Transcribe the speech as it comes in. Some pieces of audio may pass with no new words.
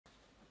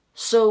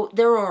So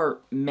there are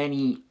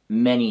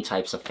many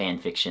types of fan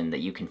fiction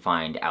that you can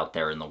find out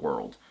there in the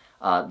world.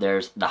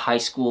 There's the high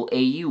school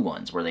AU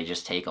ones, where they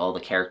just take all the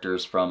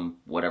characters from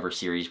whatever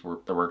series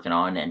they're working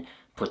on and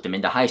put them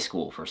into high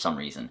school for some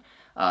reason.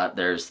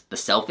 There's the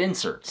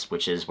self-inserts,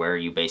 which is where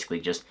you basically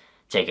just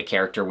take a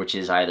character which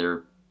is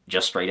either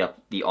just straight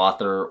up the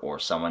author or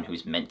someone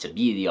who's meant to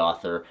be the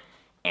author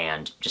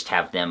and just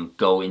have them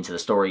go into the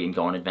story and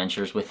go on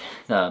adventures with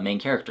the main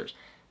characters.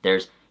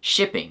 There's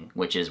shipping,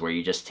 which is where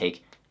you just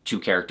take two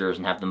characters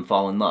and have them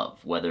fall in love,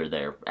 whether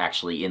they're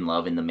actually in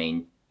love in the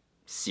main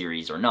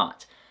series or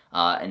not.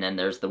 And then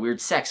there's the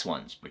weird sex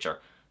ones, which are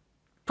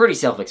pretty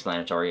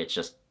self-explanatory. It's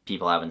just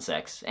people having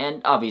sex.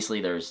 And obviously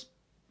there's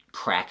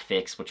crack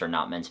fics, which are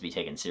not meant to be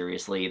taken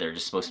seriously. They're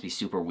just supposed to be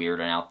super weird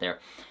and out there.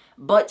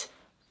 But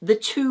the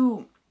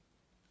two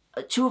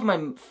of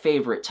my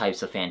favorite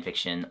types of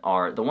fanfiction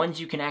are the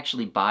ones you can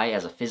actually buy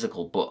as a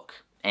physical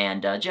book.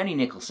 And Jenny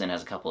Nicholson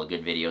has a couple of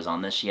good videos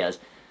on this. She has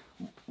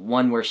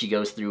one where she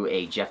goes through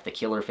a Jeff the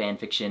Killer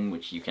fanfiction,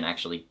 which you can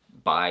actually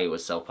buy. It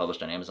was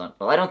self-published on Amazon.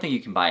 Well, I don't think you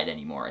can buy it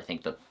anymore. I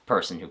think the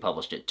person who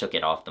published it took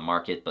it off the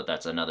market, but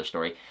that's another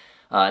story.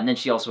 And then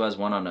she also has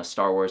one on a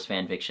Star Wars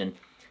fanfiction,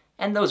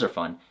 and those are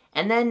fun.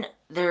 And then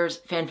there's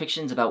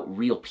fanfictions about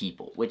real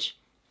people, which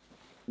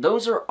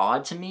those are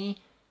odd to me,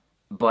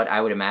 but I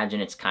would imagine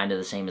it's kind of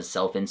the same as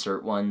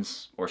self-insert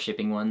ones or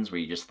shipping ones,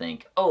 where you just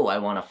think, oh, I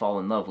want to fall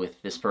in love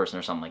with this person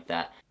or something like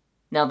that.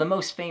 Now, the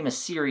most famous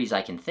series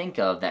I can think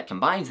of that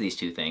combines these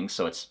two things,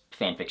 so it's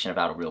fanfiction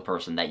about a real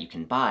person that you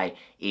can buy,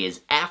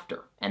 is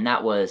After. And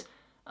that was,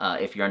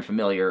 if you're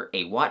unfamiliar,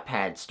 a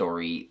Wattpad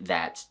story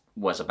that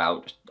was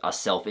about a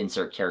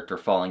self-insert character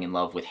falling in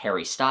love with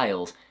Harry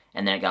Styles,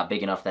 and then it got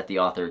big enough that the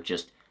author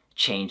just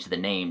changed the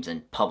names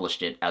and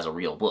published it as a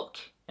real book,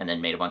 and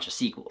then made a bunch of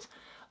sequels.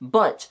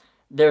 But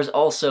there's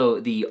also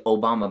the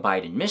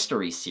Obama-Biden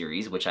Mysteries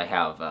series, which I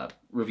have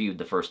reviewed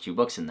the first two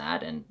books in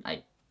that, and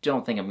I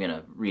don't think I'm going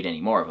to read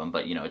any more of them,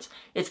 but, you know,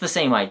 it's the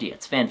same idea.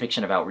 It's fan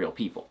fiction about real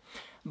people.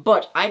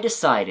 But I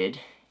decided,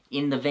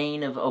 in the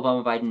vein of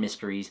Obama-Biden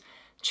Mysteries,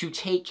 to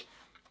take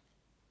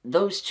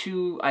those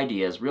two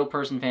ideas, real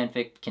person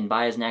fanfic can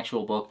buy as an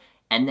actual book,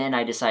 and then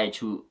I decided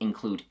to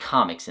include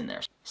comics in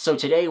there. So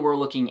today we're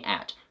looking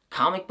at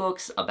comic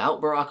books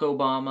about Barack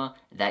Obama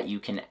that you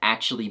can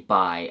actually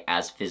buy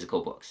as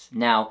physical books.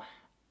 Now,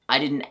 I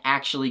didn't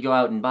actually go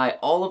out and buy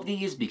all of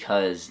these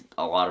because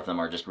a lot of them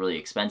are just really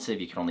expensive.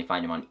 You can only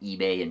find them on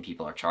eBay and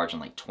people are charging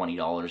like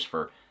 $20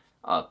 for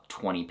a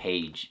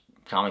 20-page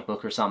comic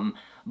book or something.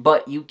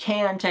 But you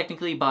can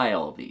technically buy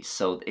all of these,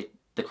 so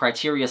the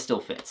criteria still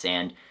fits.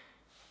 And,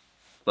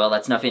 well,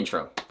 that's enough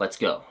intro. Let's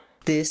go.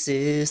 This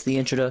is the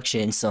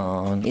introduction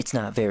song. It's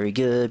not very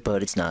good,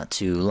 but it's not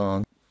too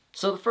long.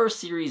 So the first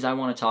series I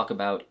want to talk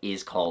about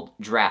is called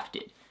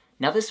Drafted.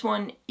 Now this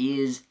one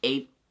is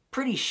a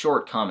pretty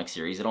short comic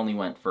series. It only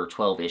went for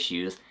 12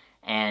 issues,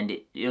 and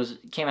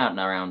it came out in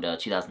around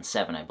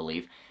 2007, I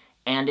believe.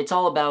 And it's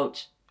all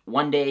about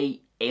one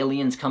day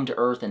aliens come to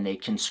Earth and they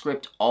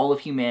conscript all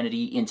of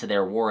humanity into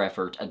their war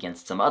effort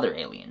against some other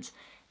aliens.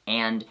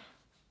 And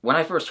when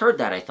I first heard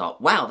that, I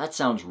thought, wow, that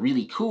sounds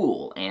really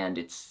cool, and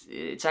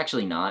it's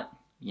actually not.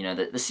 You know,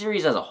 the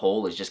series as a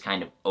whole is just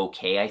kind of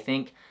okay, I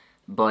think,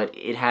 but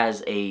it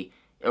has a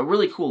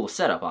really cool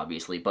setup,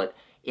 obviously, but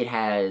it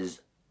has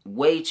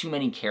way too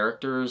many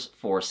characters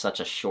for such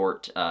a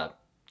short run.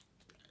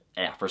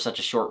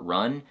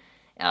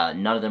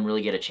 None of them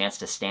really get a chance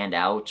to stand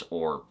out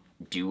or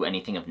do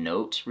anything of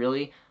note,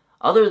 really,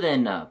 other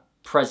than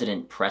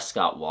President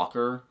Prescott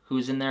Walker,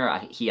 who's in there.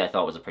 I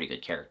thought was a pretty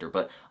good character,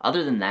 but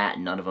other than that,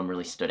 none of them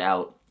really stood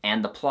out.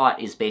 And the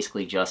plot is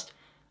basically just,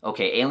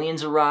 okay,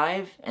 aliens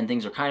arrive, and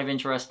things are kind of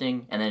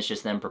interesting, and then it's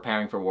just them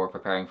preparing for war,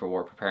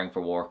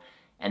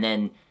 and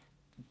then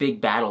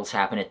big battles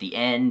happen at the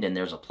end, and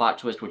there's a plot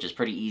twist which is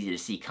pretty easy to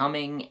see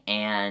coming,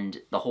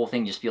 and the whole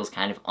thing just feels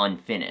kind of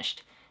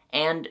unfinished.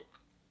 And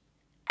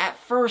at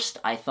first,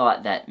 I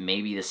thought that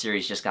maybe the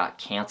series just got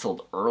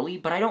canceled early,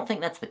 but I don't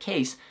think that's the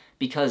case,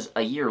 because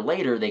a year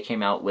later they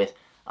came out with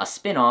a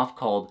spin-off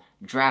called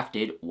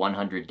Drafted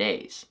 100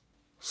 Days.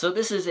 So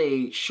this is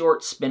a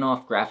short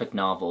spin-off graphic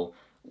novel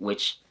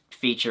which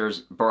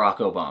features Barack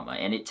Obama,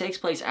 and it takes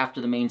place after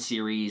the main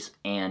series,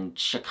 and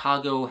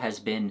Chicago has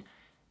been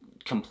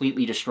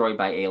completely destroyed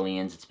by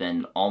aliens. It's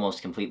been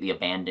almost completely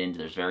abandoned.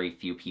 There's very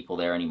few people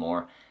there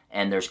anymore,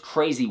 and there's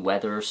crazy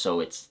weather, so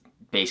it's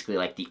basically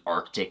like the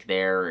Arctic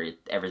there.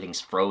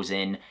 Everything's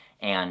frozen,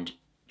 and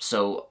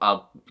so a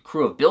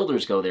crew of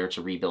builders go there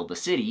to rebuild the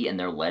city, and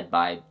they're led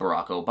by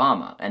Barack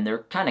Obama, and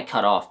they're kind of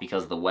cut off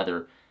because the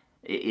weather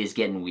is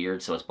getting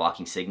weird, so it's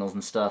blocking signals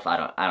and stuff.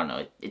 I don't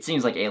know. It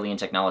seems like alien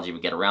technology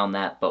would get around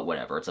that, but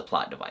whatever. It's a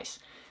plot device.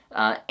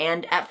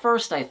 And at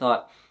first I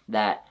thought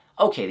that,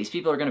 okay, these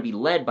people are going to be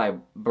led by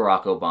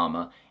Barack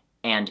Obama,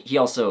 and he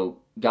also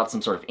got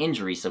some sort of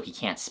injury, so he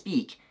can't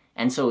speak,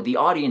 and so the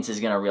audience is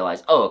going to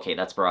realize, oh, okay,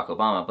 that's Barack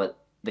Obama, but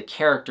the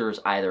characters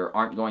either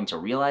aren't going to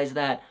realize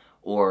that,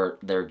 or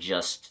they're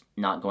just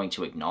not going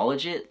to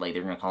acknowledge it, like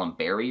they're going to call him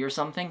Barry or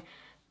something.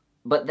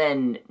 But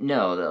then,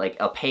 no, like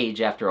a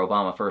page after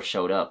Obama first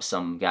showed up,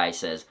 some guy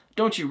says,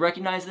 "Don't you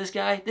recognize this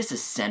guy? This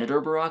is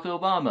Senator Barack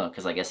Obama,"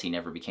 because I guess he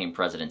never became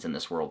president in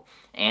this world.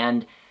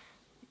 And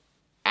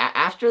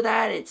after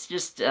that, it's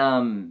just,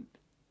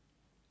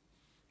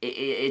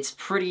 it's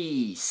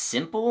pretty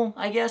simple,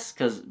 I guess,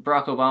 because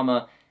Barack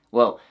Obama,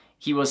 well,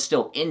 he was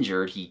still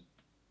injured,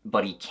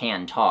 but he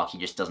can talk, he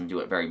just doesn't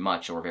do it very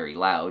much or very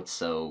loud,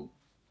 so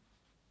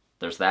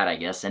there's that, I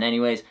guess. And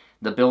anyways,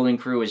 the building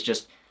crew is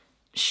just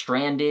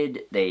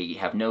stranded. They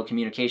have no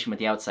communication with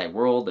the outside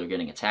world. They're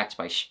getting attacked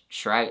by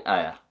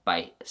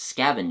by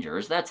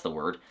scavengers. That's the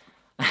word.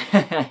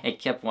 I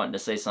kept wanting to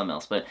say something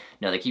else, but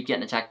no, they keep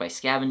getting attacked by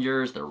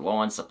scavengers. They're low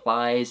on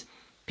supplies.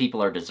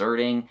 People are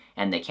deserting,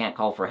 and they can't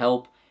call for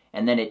help.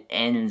 And then it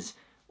ends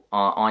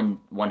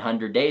on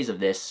 100 days of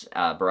this.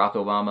 Barack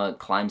Obama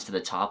climbs to the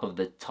top of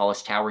the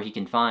tallest tower he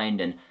can find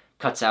and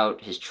cuts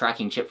out his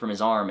tracking chip from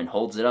his arm and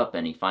holds it up,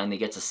 and he finally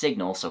gets a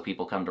signal, so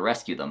people come to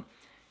rescue them.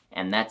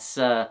 And that's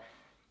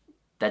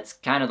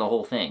kind of the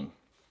whole thing.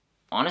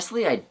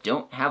 Honestly, I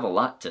don't have a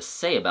lot to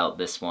say about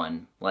this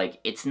one. Like,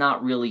 it's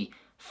not really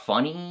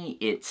funny,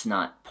 it's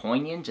not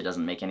poignant, it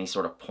doesn't make any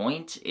sort of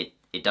point,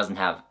 it doesn't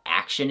have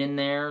action in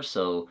there,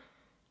 so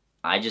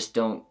I just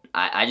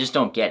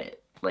don't get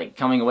it. Like,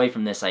 coming away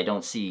from this, I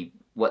don't see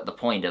what the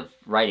point of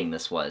writing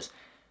this was.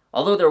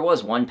 Although there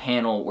was one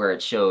panel where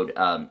it showed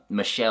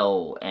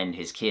Michelle and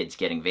his kids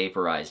getting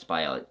vaporized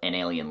by an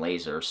alien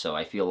laser, so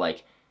I feel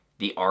like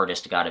the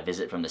artist got a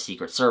visit from the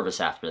Secret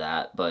Service after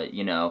that. But,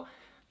 you know,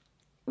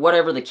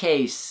 whatever the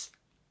case,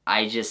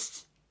 I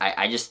just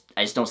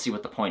don't see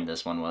what the point of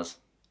this one was.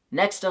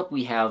 Next up,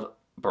 we have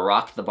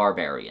Barack the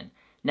Barbarian.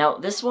 Now,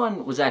 this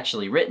one was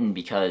actually written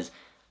because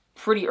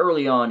pretty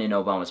early on in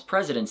Obama's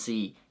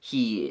presidency,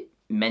 he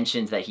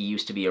mentioned that he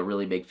used to be a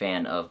really big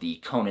fan of the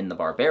Conan the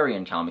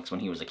Barbarian comics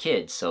when he was a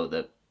kid,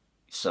 so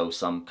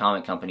some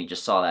comic company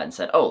just saw that and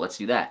said, "Oh, let's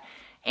do that."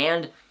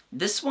 And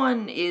this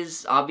one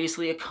is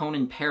obviously a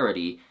Conan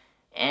parody,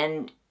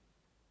 and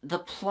the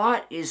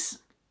plot is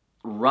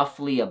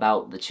roughly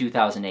about the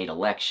 2008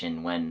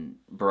 election when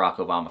Barack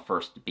Obama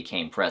first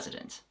became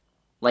president.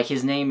 Like,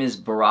 his name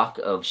is Barack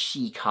of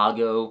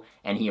Chicago,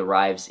 and he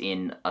arrives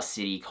in a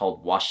city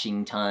called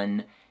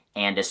Washington,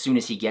 and as soon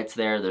as he gets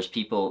there, there's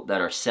people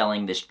that are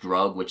selling this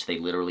drug, which they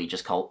literally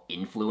just call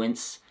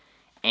influence.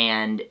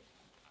 And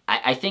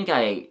I think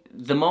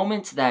the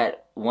moment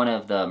that one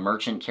of the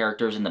merchant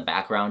characters in the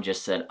background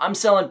just said, "I'm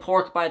selling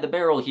pork by the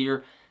barrel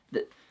here,"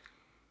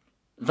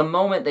 the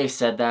moment they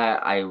said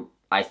that,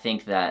 I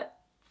think that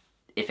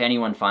if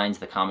anyone finds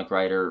the comic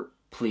writer,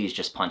 please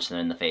just punch them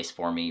in the face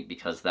for me,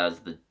 because that was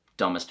the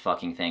dumbest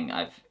fucking thing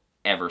I've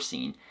ever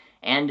seen.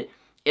 And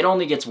it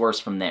only gets worse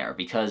from there,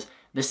 because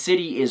the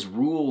city is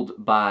ruled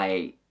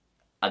by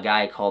a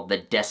guy called the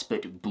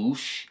Despot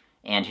Boosh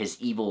and his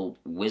evil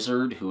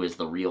wizard, who is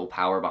the real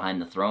power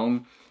behind the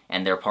throne,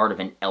 and they're part of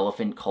an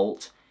elephant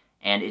cult,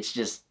 and it's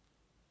just,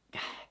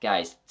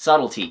 guys,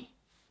 subtlety.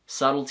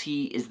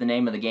 Subtlety is the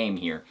name of the game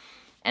here.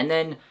 And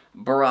then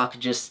Barack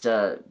just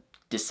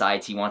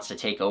decides he wants to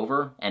take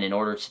over, and in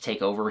order to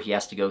take over, he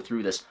has to go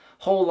through this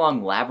whole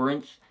long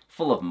labyrinth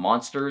full of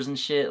monsters and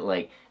shit.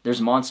 Like,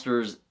 there's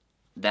monsters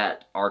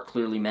that are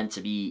clearly meant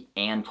to be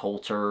Ann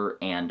Coulter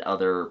and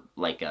other,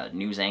 like,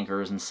 news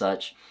anchors and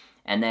such.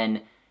 And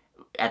then,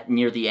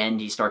 near the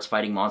end, he starts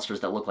fighting monsters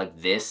that look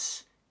like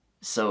this.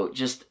 So,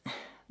 just,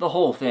 the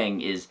whole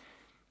thing is,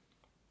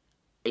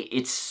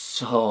 it's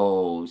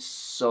so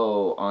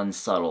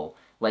unsubtle.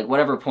 Like,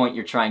 whatever point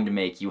you're trying to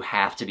make, you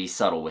have to be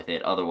subtle with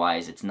it,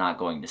 otherwise it's not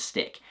going to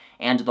stick.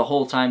 And the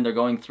whole time they're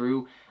going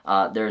through,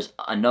 there's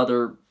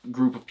another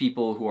group of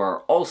people who are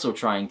also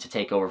trying to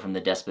take over from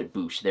the Despot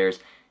Boosh. There's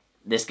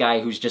this guy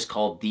who's just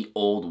called the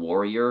Old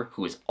Warrior,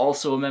 who is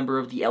also a member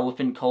of the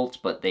Elephant Cult,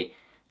 but they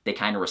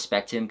kind of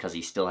respect him because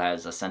he still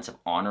has a sense of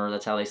honor,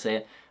 that's how they say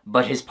it.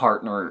 But his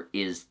partner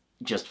is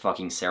just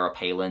fucking Sarah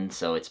Palin,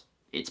 so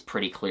it's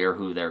pretty clear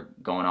who they're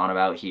going on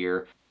about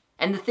here.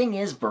 And the thing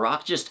is,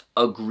 Barack just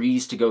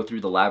agrees to go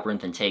through the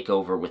labyrinth and take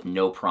over with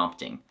no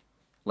prompting.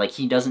 Like,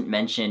 he doesn't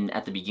mention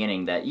at the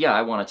beginning that, yeah,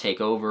 I want to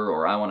take over,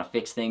 or I want to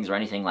fix things, or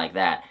anything like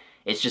that.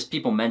 It's just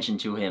people mention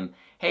to him,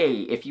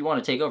 hey, if you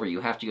want to take over,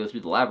 you have to go through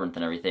the labyrinth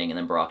and everything, and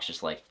then Barack's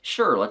just like,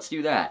 sure, let's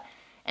do that.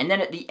 And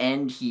then at the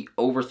end, he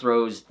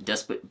overthrows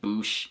Despot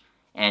Boosh,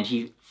 and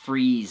he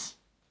frees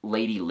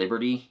Lady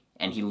Liberty,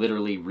 and he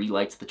literally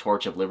relights the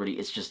torch of liberty.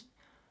 It's just,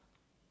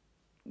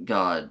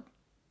 God.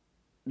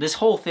 This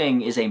whole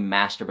thing is a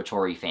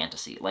masturbatory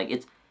fantasy.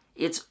 Like,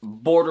 it's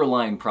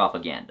borderline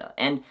propaganda.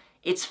 And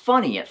it's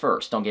funny at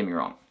first, don't get me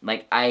wrong.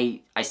 Like,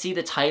 I see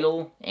the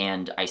title,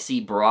 and I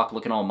see Barack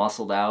looking all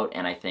muscled out,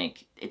 and I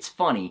think it's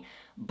funny,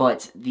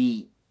 but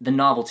the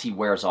novelty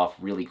wears off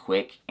really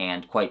quick,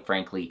 and quite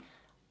frankly,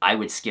 I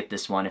would skip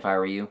this one if I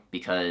were you,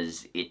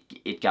 because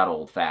it got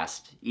old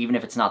fast. Even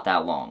if it's not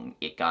that long,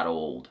 it got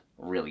old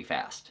really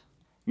fast.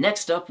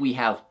 Next up, we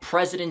have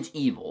President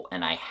Evil,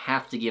 and I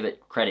have to give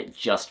it credit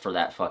just for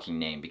that fucking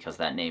name, because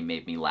that name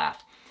made me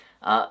laugh.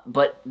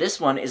 But this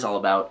one is all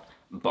about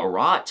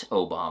Barack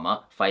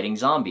Obama fighting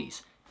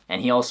zombies.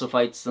 And he also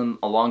fights them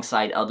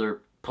alongside other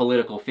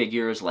political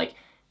figures like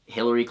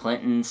Hillary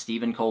Clinton,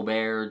 Stephen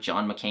Colbert,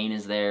 John McCain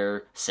is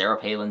there, Sarah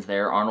Palin's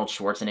there, Arnold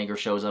Schwarzenegger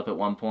shows up at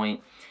one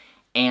point.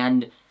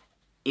 And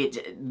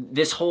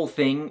this whole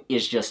thing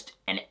is just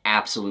an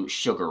absolute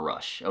sugar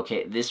rush,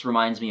 okay? This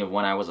reminds me of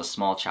when I was a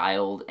small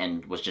child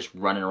and was just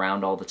running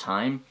around all the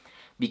time,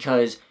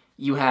 because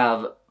you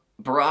have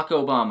Barack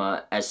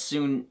Obama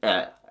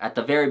at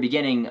the very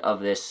beginning of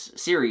this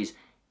series,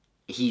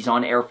 he's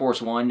on Air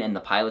Force One and the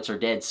pilots are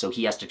dead, so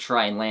he has to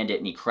try and land it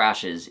and he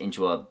crashes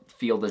into a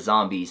field of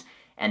zombies,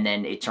 and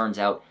then it turns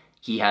out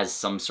he has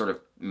some sort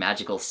of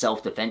magical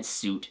self-defense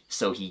suit,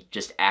 so he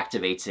just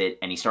activates it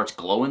and he starts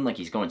glowing like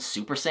he's going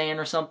Super Saiyan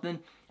or something,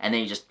 and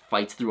then he just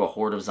fights through a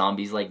horde of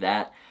zombies like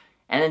that.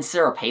 And then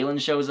Sarah Palin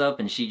shows up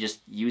and she just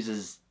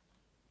uses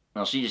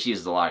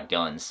a lot of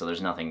guns, so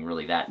there's nothing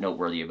really that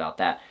noteworthy about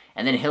that.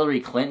 And then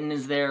Hillary Clinton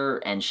is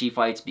there and she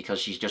fights because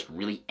she's just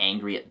really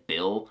angry at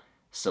Bill,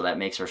 so that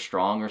makes her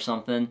strong or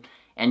something.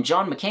 And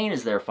John McCain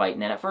is there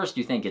fighting, and at first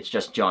you think it's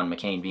just John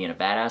McCain being a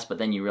badass, but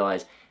then you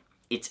realize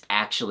it's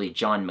actually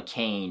John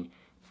McCain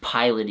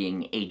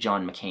piloting a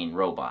John McCain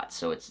robot,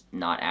 so it's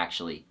not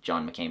actually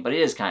John McCain, but it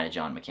is kind of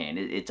John McCain.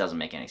 It doesn't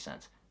make any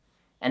sense.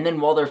 And then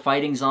while they're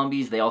fighting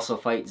zombies, they also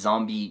fight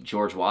zombie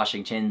George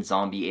Washington,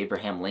 zombie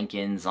Abraham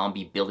Lincoln,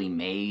 zombie Billy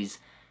Mays,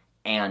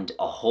 and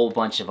a whole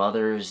bunch of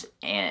others,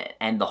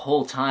 and the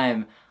whole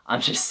time I'm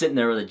just sitting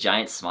there with a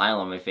giant smile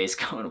on my face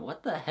going,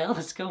 what the hell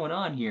is going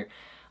on here?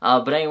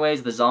 But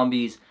anyways, the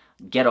zombies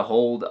get a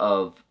hold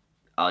of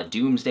a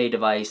doomsday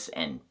device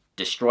and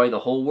destroy the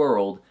whole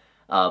world.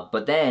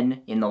 But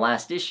then, in the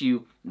last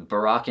issue,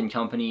 Barack and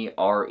company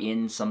are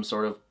in some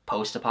sort of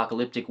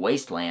post-apocalyptic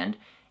wasteland,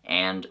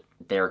 and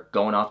they're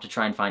going off to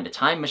try and find a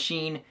time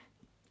machine,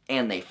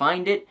 and they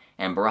find it,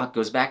 and Barack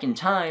goes back in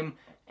time,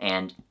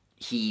 and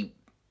he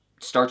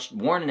starts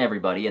warning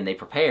everybody, and they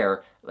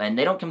prepare, and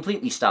they don't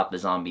completely stop the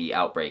zombie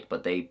outbreak,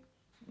 but they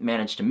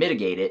manage to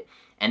mitigate it,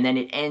 and then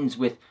it ends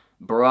with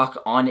Barack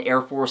on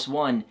Air Force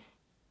One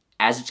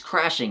as it's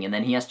crashing, and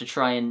then he has to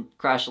try and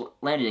crash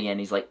land it again.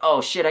 He's like,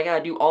 oh shit, I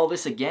gotta do all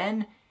this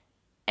again?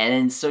 And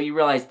then so you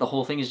realize the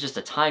whole thing is just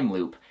a time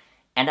loop,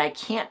 and I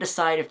can't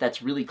decide if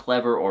that's really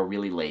clever or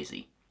really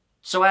lazy.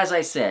 So as I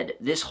said,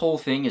 this whole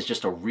thing is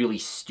just a really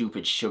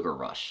stupid sugar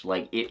rush.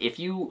 Like, if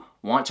you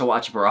want to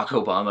watch Barack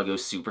Obama go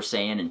Super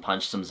Saiyan and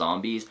punch some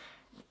zombies,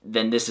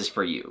 then this is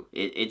for you.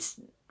 It's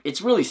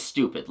really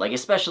stupid, like,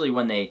 especially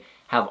when they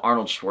have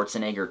Arnold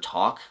Schwarzenegger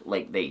talk.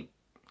 Like, they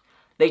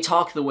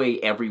talk the way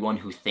everyone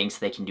who thinks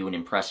they can do an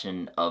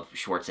impression of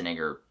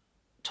Schwarzenegger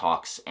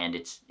talks, and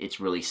it's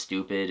really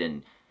stupid,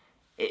 and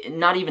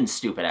not even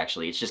stupid,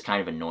 actually. It's just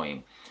kind of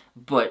annoying.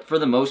 But for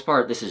the most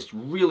part, this is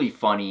really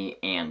funny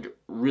and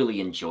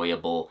really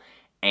enjoyable,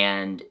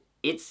 and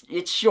it's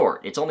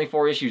short. It's only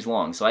 4 issues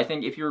long, so I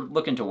think if you're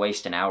looking to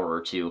waste an hour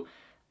or two,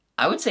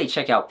 I would say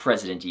check out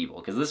President Evil,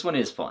 because this one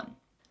is fun.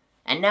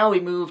 And now we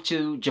move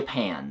to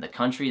Japan, the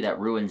country that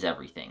ruins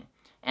everything.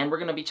 And we're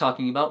going to be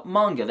talking about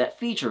manga that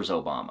features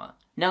Obama.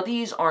 Now,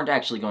 these aren't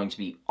actually going to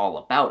be all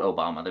about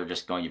Obama, they're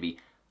just going to be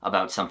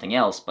about something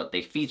else, but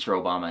they feature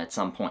Obama at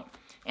some point.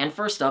 And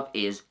first up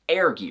is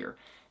Air Gear.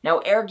 Now,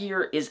 Air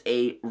Gear is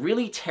a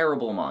really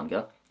terrible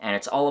manga, and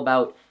it's all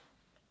about...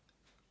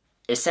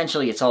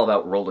 essentially, it's all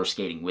about roller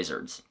skating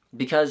wizards.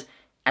 Because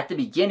at the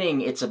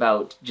beginning, it's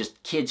about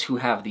just kids who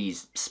have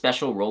these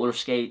special roller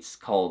skates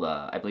called,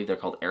 I believe they're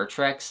called Air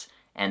Treks,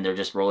 and they're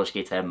just roller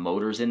skates that have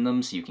motors in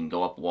them, so you can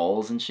go up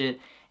walls and shit.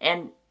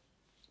 And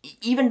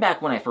even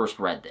back when I first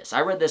read this,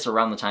 I read this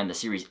around the time the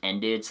series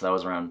ended, so that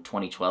was around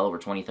 2012 or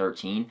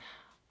 2013.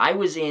 I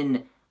was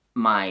in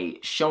my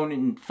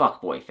shonen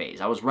fuckboy phase.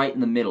 I was right in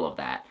the middle of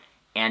that.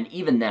 And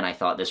even then I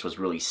thought this was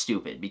really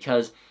stupid,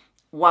 because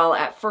while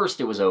at first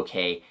it was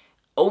okay,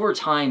 over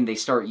time they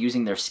start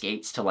using their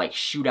skates to, like,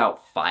 shoot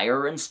out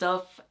fire and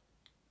stuff.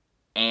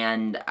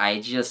 And I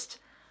just...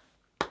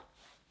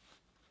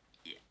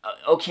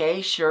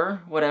 okay,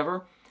 sure,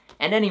 whatever.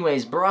 And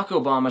anyways, Barack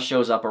Obama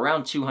shows up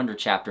around 200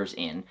 chapters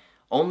in,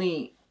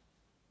 only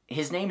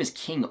his name is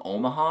King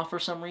Omaha for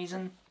some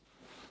reason.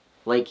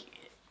 Like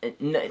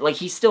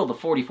he's still the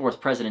 44th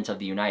president of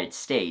the United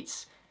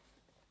States.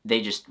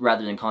 They just,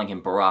 rather than calling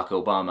him Barack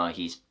Obama,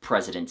 he's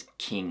President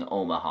King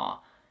Omaha.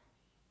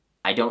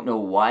 I don't know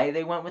why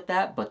they went with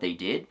that, but they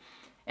did.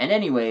 And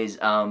anyways,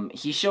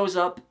 he shows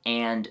up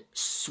and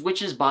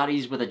switches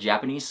bodies with a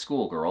Japanese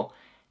schoolgirl,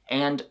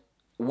 and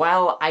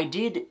while I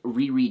did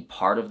reread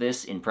part of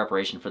this in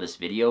preparation for this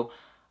video,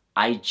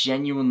 I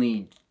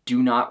genuinely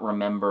do not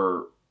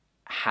remember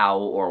how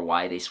or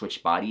why they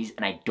switched bodies,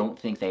 and I don't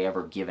think they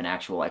ever give an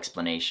actual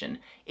explanation.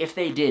 If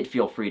they did,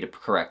 feel free to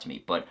correct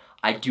me, but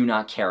I do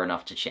not care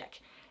enough to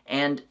check.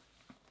 And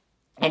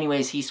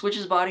anyways, he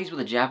switches bodies with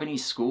a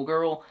Japanese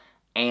schoolgirl,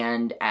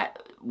 and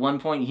at one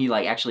point he,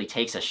 like, actually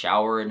takes a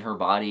shower in her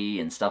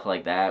body and stuff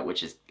like that,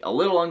 which is a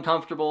little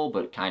uncomfortable,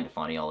 but kind of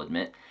funny, I'll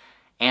admit.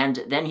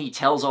 And then he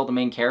tells all the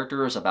main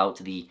characters about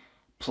the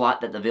plot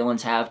that the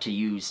villains have to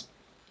use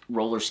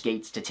roller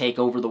skates to take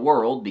over the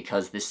world,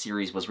 because this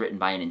series was written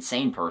by an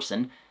insane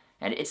person.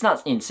 And it's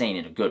not insane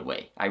in a good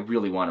way. I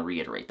really want to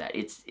reiterate that.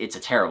 It's a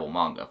terrible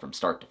manga from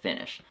start to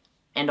finish.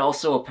 And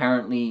also,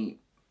 apparently,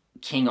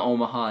 King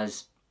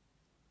Omaha's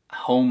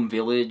home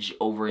village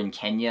over in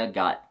Kenya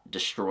got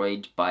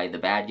destroyed by the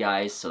bad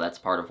guys, so that's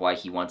part of why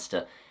he wants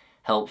to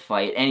help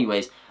fight.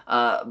 Anyways,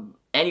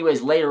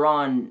 later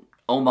on,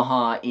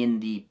 Omaha in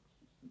the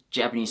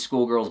Japanese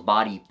schoolgirl's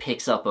body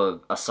picks up a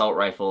assault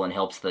rifle and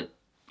helps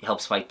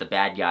fight the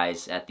bad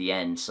guys at the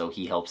end, so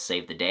he helps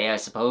save the day, I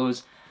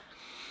suppose.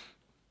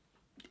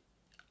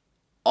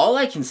 All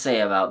I can say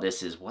about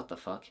this is, what the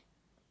fuck?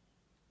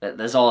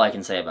 That's all I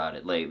can say about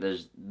it. Like,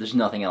 there's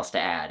nothing else to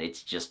add.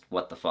 It's just,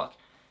 what the fuck?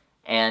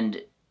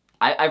 And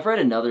I've read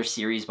another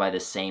series by the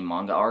same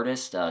manga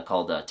artist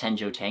called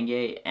Tenjo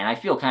Tenge, and I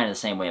feel kind of the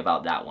same way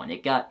about that one.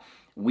 It got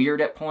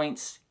weird at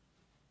points.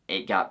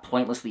 It got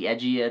pointlessly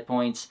edgy at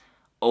points.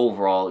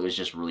 Overall, it was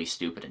just really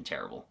stupid and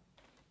terrible.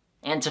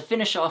 And to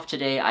finish off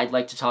today, I'd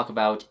like to talk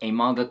about a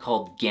manga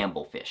called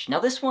Gamblefish. Now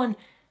this one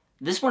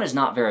is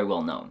not very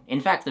well known. In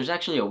fact, there's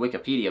actually a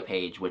Wikipedia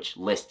page which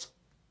lists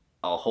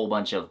a whole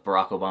bunch of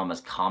Barack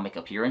Obama's comic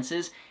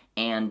appearances,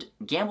 and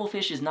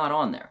Gamblefish is not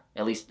on there,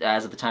 at least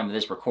as of the time of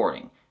this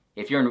recording.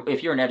 If you're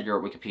an editor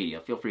at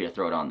Wikipedia, feel free to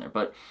throw it on there.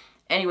 But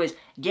anyways,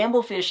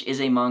 Gamblefish is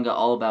a manga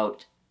all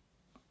about,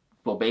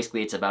 well,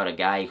 basically it's about a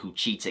guy who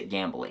cheats at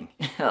gambling.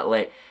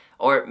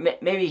 Or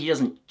maybe he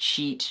doesn't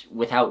cheat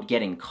without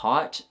getting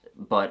caught,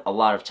 but a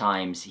lot of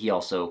times he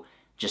also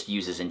just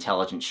uses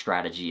intelligent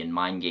strategy and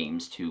mind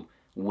games to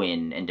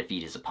win and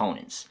defeat his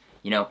opponents.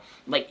 You know,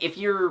 like if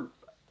you're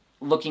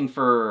looking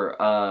for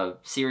a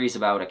series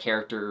about a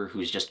character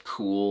who's just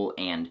cool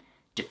and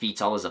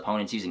defeats all his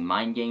opponents using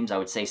mind games, I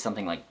would say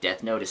something like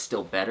Death Note is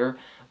still better,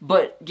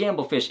 but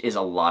Gamblefish is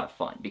a lot of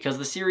fun because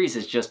the series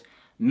is just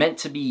meant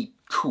to be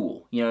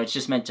cool. You know, it's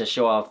just meant to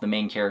show off the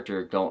main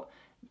character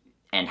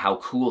and how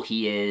cool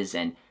he is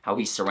and how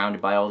he's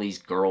surrounded by all these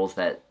girls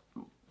that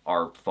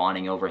are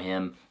fawning over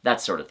him,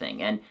 that sort of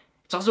thing. And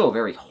it's also a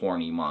very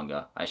horny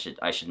manga, I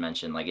should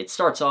mention. Like, it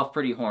starts off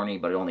pretty horny,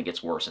 but it only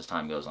gets worse as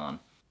time goes on.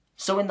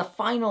 So in the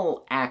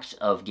final act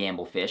of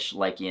Gamblefish,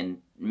 like in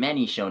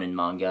many shonen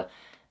manga,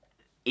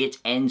 it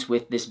ends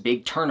with this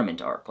big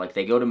tournament arc. Like,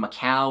 they go to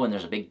Macau and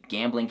there's a big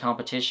gambling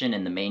competition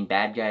and the main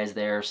bad guy is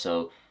there,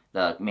 so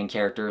the main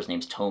character, his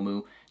name's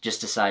Tomu,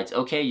 just decides,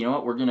 okay, you know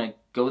what, we're gonna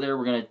go there,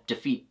 we're gonna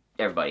defeat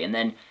everybody. And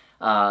then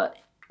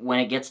when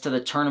it gets to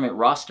the tournament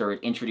roster, it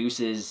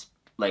introduces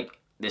like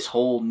this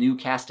whole new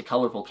cast of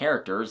colorful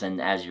characters, and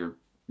as you're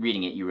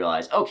reading it, you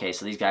realize, okay,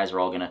 so these guys are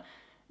all gonna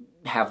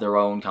have their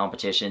own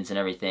competitions and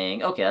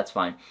everything. Okay, that's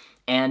fine.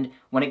 And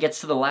when it gets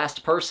to the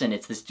last person,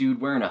 it's this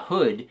dude wearing a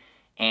hood,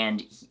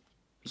 and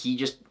he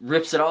just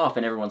rips it off,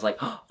 and everyone's like,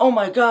 oh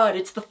my god,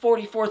 it's the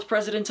 44th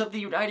President of the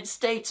United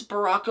States,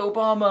 Barack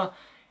Obama!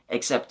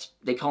 Except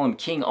they call him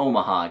King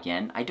Omaha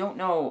again. I don't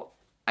know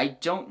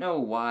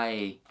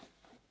why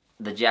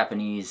the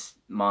Japanese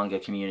manga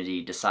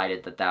community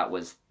decided that that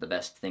was the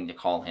best thing to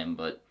call him,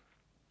 but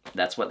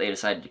that's what they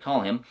decided to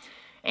call him.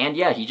 And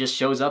yeah, he just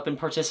shows up and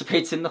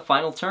participates in the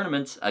final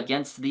tournament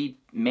against the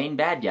main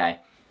bad guy.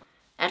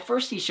 At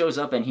first he shows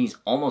up and he's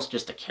almost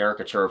just a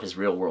caricature of his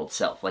real-world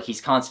self. Like, he's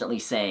constantly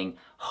saying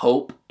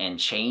hope and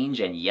change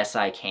and yes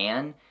I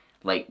can.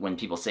 Like, when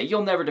people say,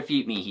 you'll never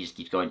defeat me, he just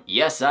keeps going,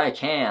 yes I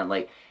can.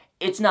 Like,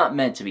 it's not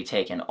meant to be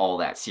taken all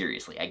that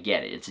seriously. I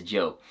get it, it's a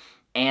joke.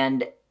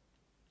 And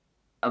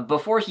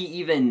before he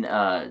even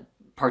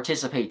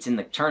participates in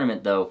the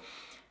tournament, though,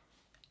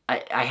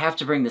 I have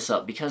to bring this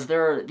up because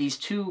there are these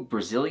two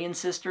Brazilian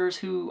sisters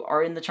who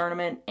are in the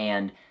tournament,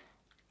 and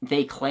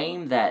they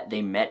claim that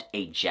they met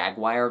a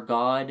jaguar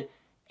god,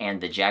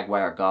 and the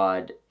jaguar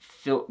god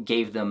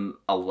gave them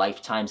a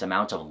lifetime's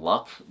amount of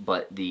luck,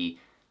 but the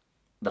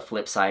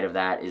flip side of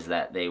that is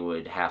that they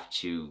would have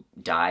to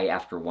die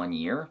after 1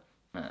 year.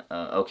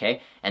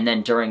 Okay. And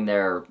then during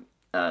their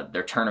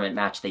tournament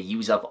match, they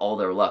use up all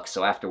their luck,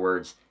 so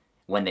afterwards,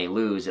 when they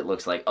lose, it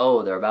looks like,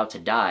 oh, they're about to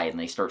die, and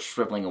they start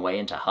shriveling away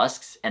into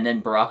husks, and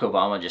then Barack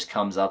Obama just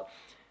comes up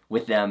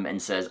with them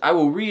and says, I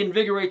will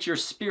reinvigorate your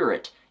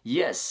spirit.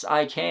 Yes,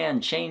 I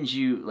can change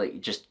you. Like,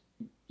 just,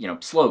 you know,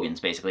 slogans,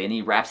 basically. And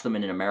he wraps them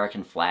in an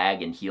American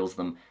flag and heals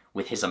them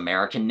with his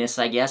Americanness,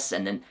 I guess,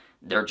 and then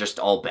they're just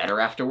all better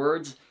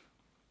afterwards.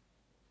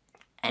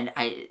 And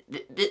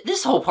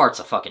this whole part's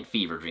a fucking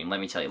fever dream,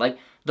 let me tell you. Like,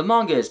 the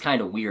manga is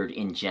kind of weird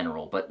in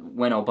general, but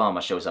when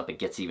Obama shows up, it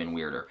gets even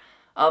weirder.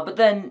 But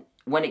then,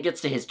 when it gets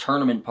to his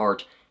tournament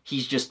part,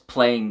 he's just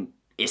playing,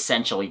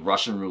 essentially,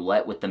 Russian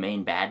roulette with the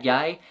main bad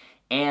guy,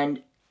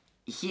 and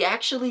he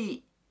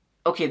actually...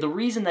 Okay, the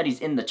reason that he's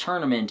in the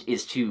tournament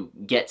is to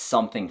get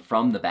something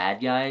from the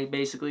bad guy,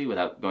 basically,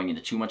 without going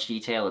into too much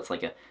detail. It's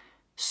like a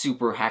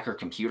super hacker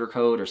computer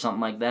code or something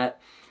like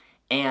that.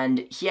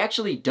 And he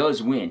actually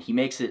does win. He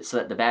makes it so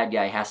that the bad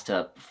guy has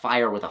to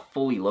fire with a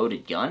fully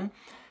loaded gun.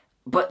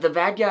 But the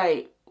bad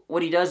guy,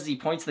 what he does is he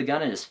points the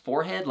gun at his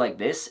forehead like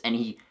this, and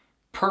he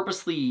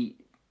purposely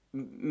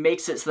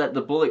makes it so that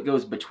the bullet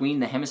goes between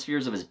the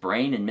hemispheres of his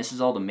brain and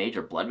misses all the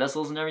major blood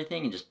vessels and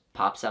everything and just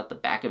pops out the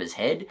back of his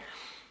head.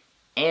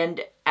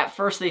 And at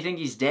first they think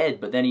he's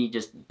dead, but then he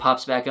just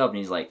pops back up and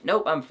he's like,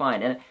 nope, I'm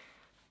fine. And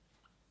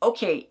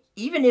okay,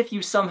 even if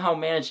you somehow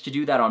manage to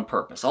do that on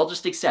purpose, I'll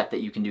just accept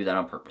that you can do that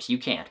on purpose. You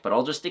can't, but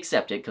I'll just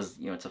accept it because,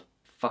 you know, it's a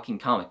fucking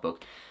comic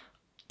book.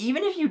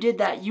 Even if you did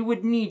that, you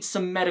would need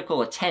some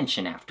medical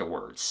attention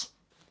afterwards.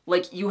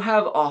 Like, you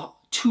have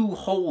two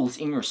holes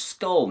in your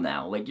skull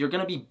now. Like, you're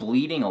gonna be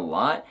bleeding a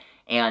lot,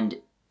 and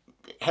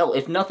hell,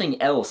 if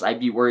nothing else, I'd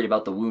be worried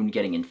about the wound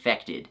getting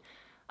infected.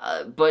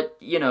 But,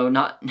 you know,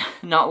 not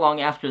long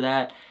after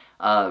that,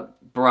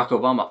 Barack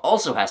Obama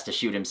also has to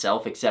shoot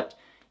himself, except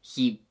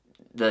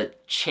the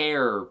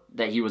chair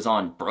that he was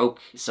on broke,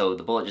 so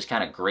the bullet just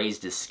kind of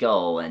grazed his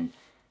skull, and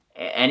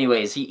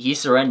anyways, he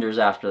surrenders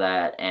after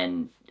that,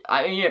 and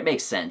I mean, it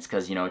makes sense,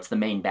 because, you know, it's the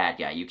main bad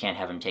guy. You can't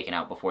have him taken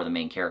out before the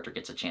main character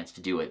gets a chance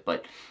to do it,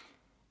 but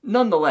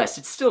nonetheless,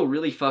 it's still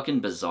really fucking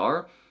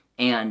bizarre,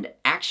 and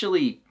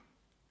actually,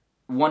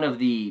 one of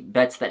the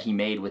bets that he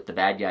made with the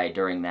bad guy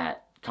during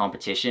that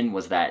competition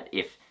was that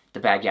if the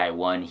bad guy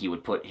won, he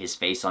would put his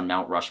face on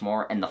Mount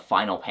Rushmore, and the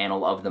final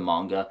panel of the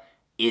manga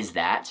is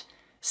that.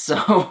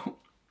 So,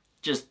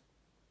 just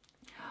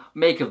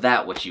make of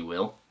that what you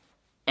will.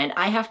 And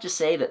I have to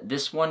say that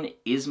this one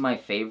is my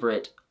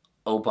favorite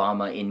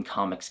Obama in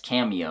comics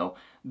cameo,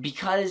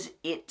 because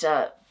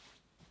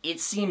it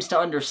seems to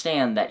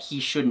understand that he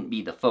shouldn't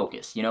be the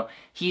focus, you know?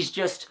 He's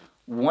just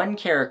one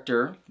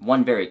character,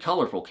 one very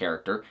colorful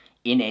character,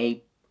 in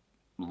a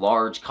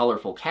large,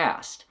 colorful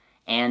cast.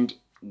 And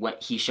when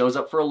he shows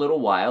up for a little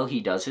while, he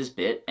does his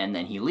bit, and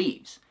then he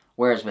leaves.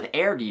 Whereas with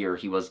Air Gear,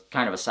 he was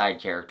kind of a side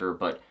character,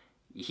 but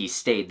he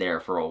stayed there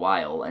for a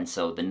while, and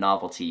so the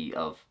novelty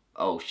of,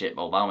 oh shit,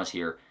 Obama's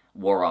here,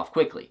 wore off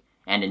quickly.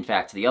 And in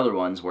fact, the other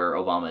ones where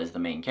Obama is the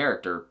main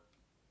character,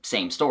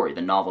 same story,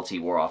 the novelty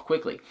wore off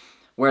quickly.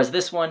 Whereas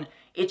this one,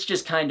 it's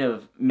just kind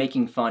of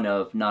making fun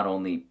of not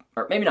only,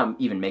 or maybe not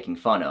even making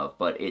fun of,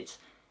 but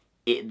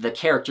the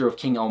character of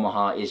King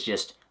Omaha is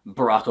just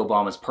Barack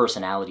Obama's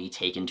personality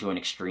taken to an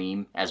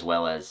extreme, as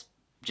well as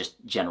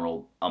just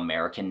general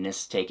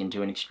Americanness taken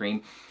to an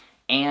extreme.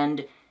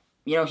 And,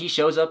 you know, he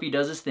shows up, he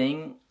does his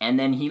thing, and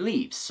then he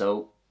leaves.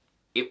 So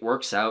it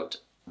works out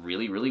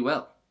really, really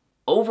well.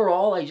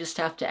 Overall, I just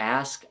have to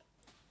ask,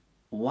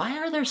 why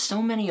are there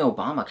so many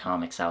Obama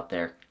comics out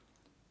there?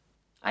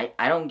 I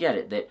don't get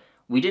it. That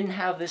we didn't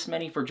have this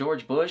many for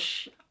George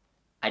Bush.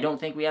 I don't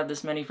think we have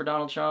this many for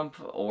Donald Trump,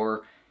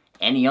 or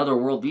any other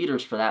world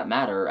leaders for that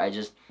matter.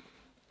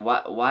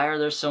 Why are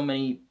there so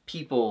many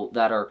people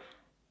that are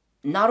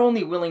not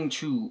only willing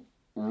to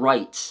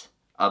write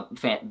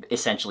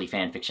essentially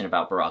fan fiction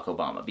about Barack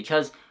Obama?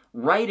 Because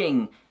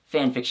writing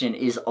fan fiction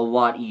is a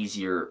lot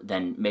easier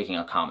than making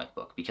a comic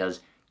book, because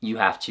you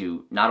have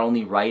to not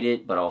only write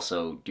it, but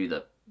also do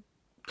the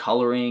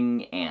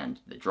coloring and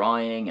the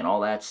drawing and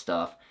all that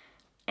stuff.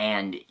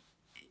 And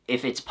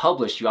if it's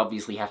published, you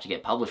obviously have to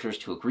get publishers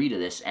to agree to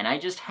this. And I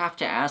just have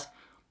to ask,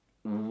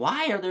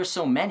 why are there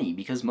so many?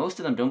 Because most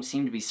of them don't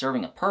seem to be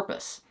serving a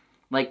purpose.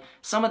 Like,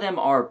 some of them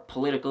are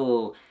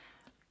political,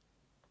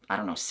 I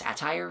don't know,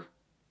 satire?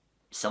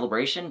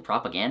 Celebration?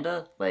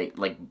 Propaganda? Like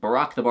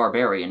Barack the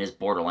Barbarian is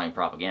borderline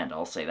propaganda,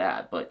 I'll say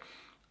that. But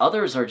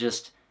others are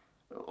just,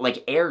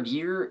 like, Air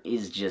Gear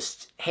is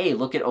just, hey,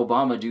 look at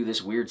Obama do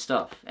this weird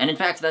stuff. And in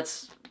fact,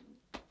 that's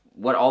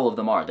what all of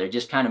them are. They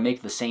just kind of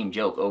make the same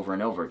joke over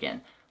and over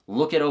again.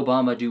 Look at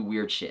Obama do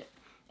weird shit.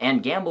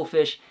 And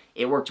Gamblefish,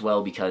 it worked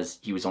well because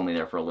he was only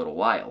there for a little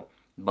while.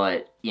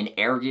 But in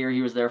Air Gear,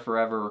 he was there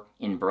forever.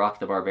 In Barack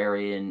the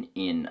Barbarian,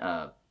 in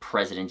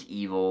President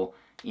Evil,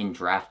 in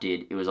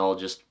Drafted, it was all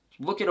just,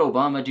 look at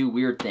Obama do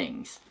weird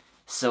things.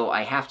 So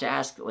I have to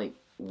ask, like,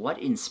 what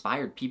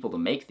inspired people to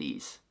make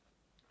these?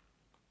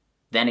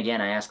 Then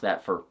again, I ask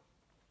that for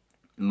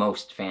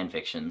most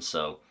fanfictions,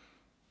 so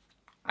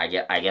I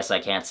guess I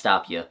can't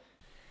stop you.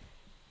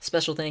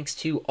 Special thanks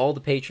to all the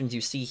patrons you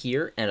see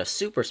here, and a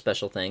super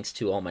special thanks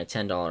to all my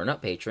 $10 and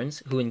up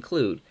patrons, who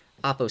include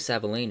Apo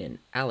Savalainen,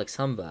 Alex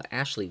Humva,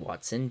 Ashley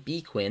Watson,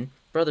 B. Quinn,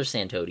 Brother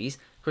Santodes,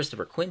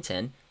 Christopher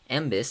Quinten,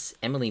 Embis,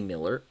 Emily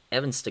Miller,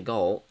 Evan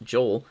Stegall,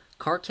 Joel,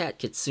 Carcat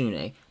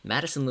Kitsune,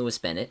 Madison Lewis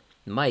Bennett,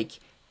 Mike,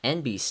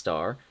 NB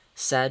Star,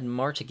 Sad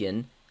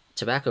Martigan,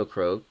 Tobacco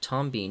Crow,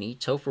 Tom Beanie,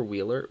 Topher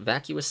Wheeler,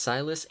 Vacuous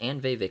Silas,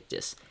 and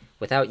Vevictus.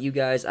 Without you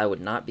guys, I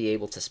would not be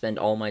able to spend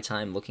all my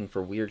time looking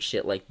for weird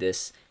shit like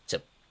this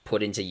to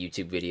put into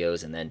YouTube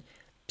videos and then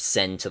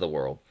send to the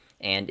world.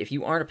 And if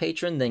you aren't a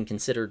patron, then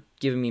consider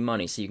giving me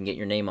money so you can get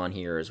your name on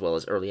here, as well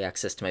as early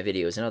access to my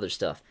videos and other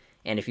stuff.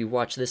 And if you've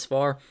watched this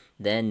far,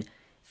 then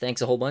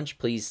thanks a whole bunch.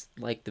 Please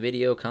like the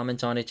video,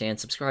 comment on it, and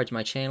subscribe to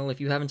my channel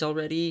if you haven't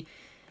already.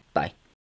 Bye.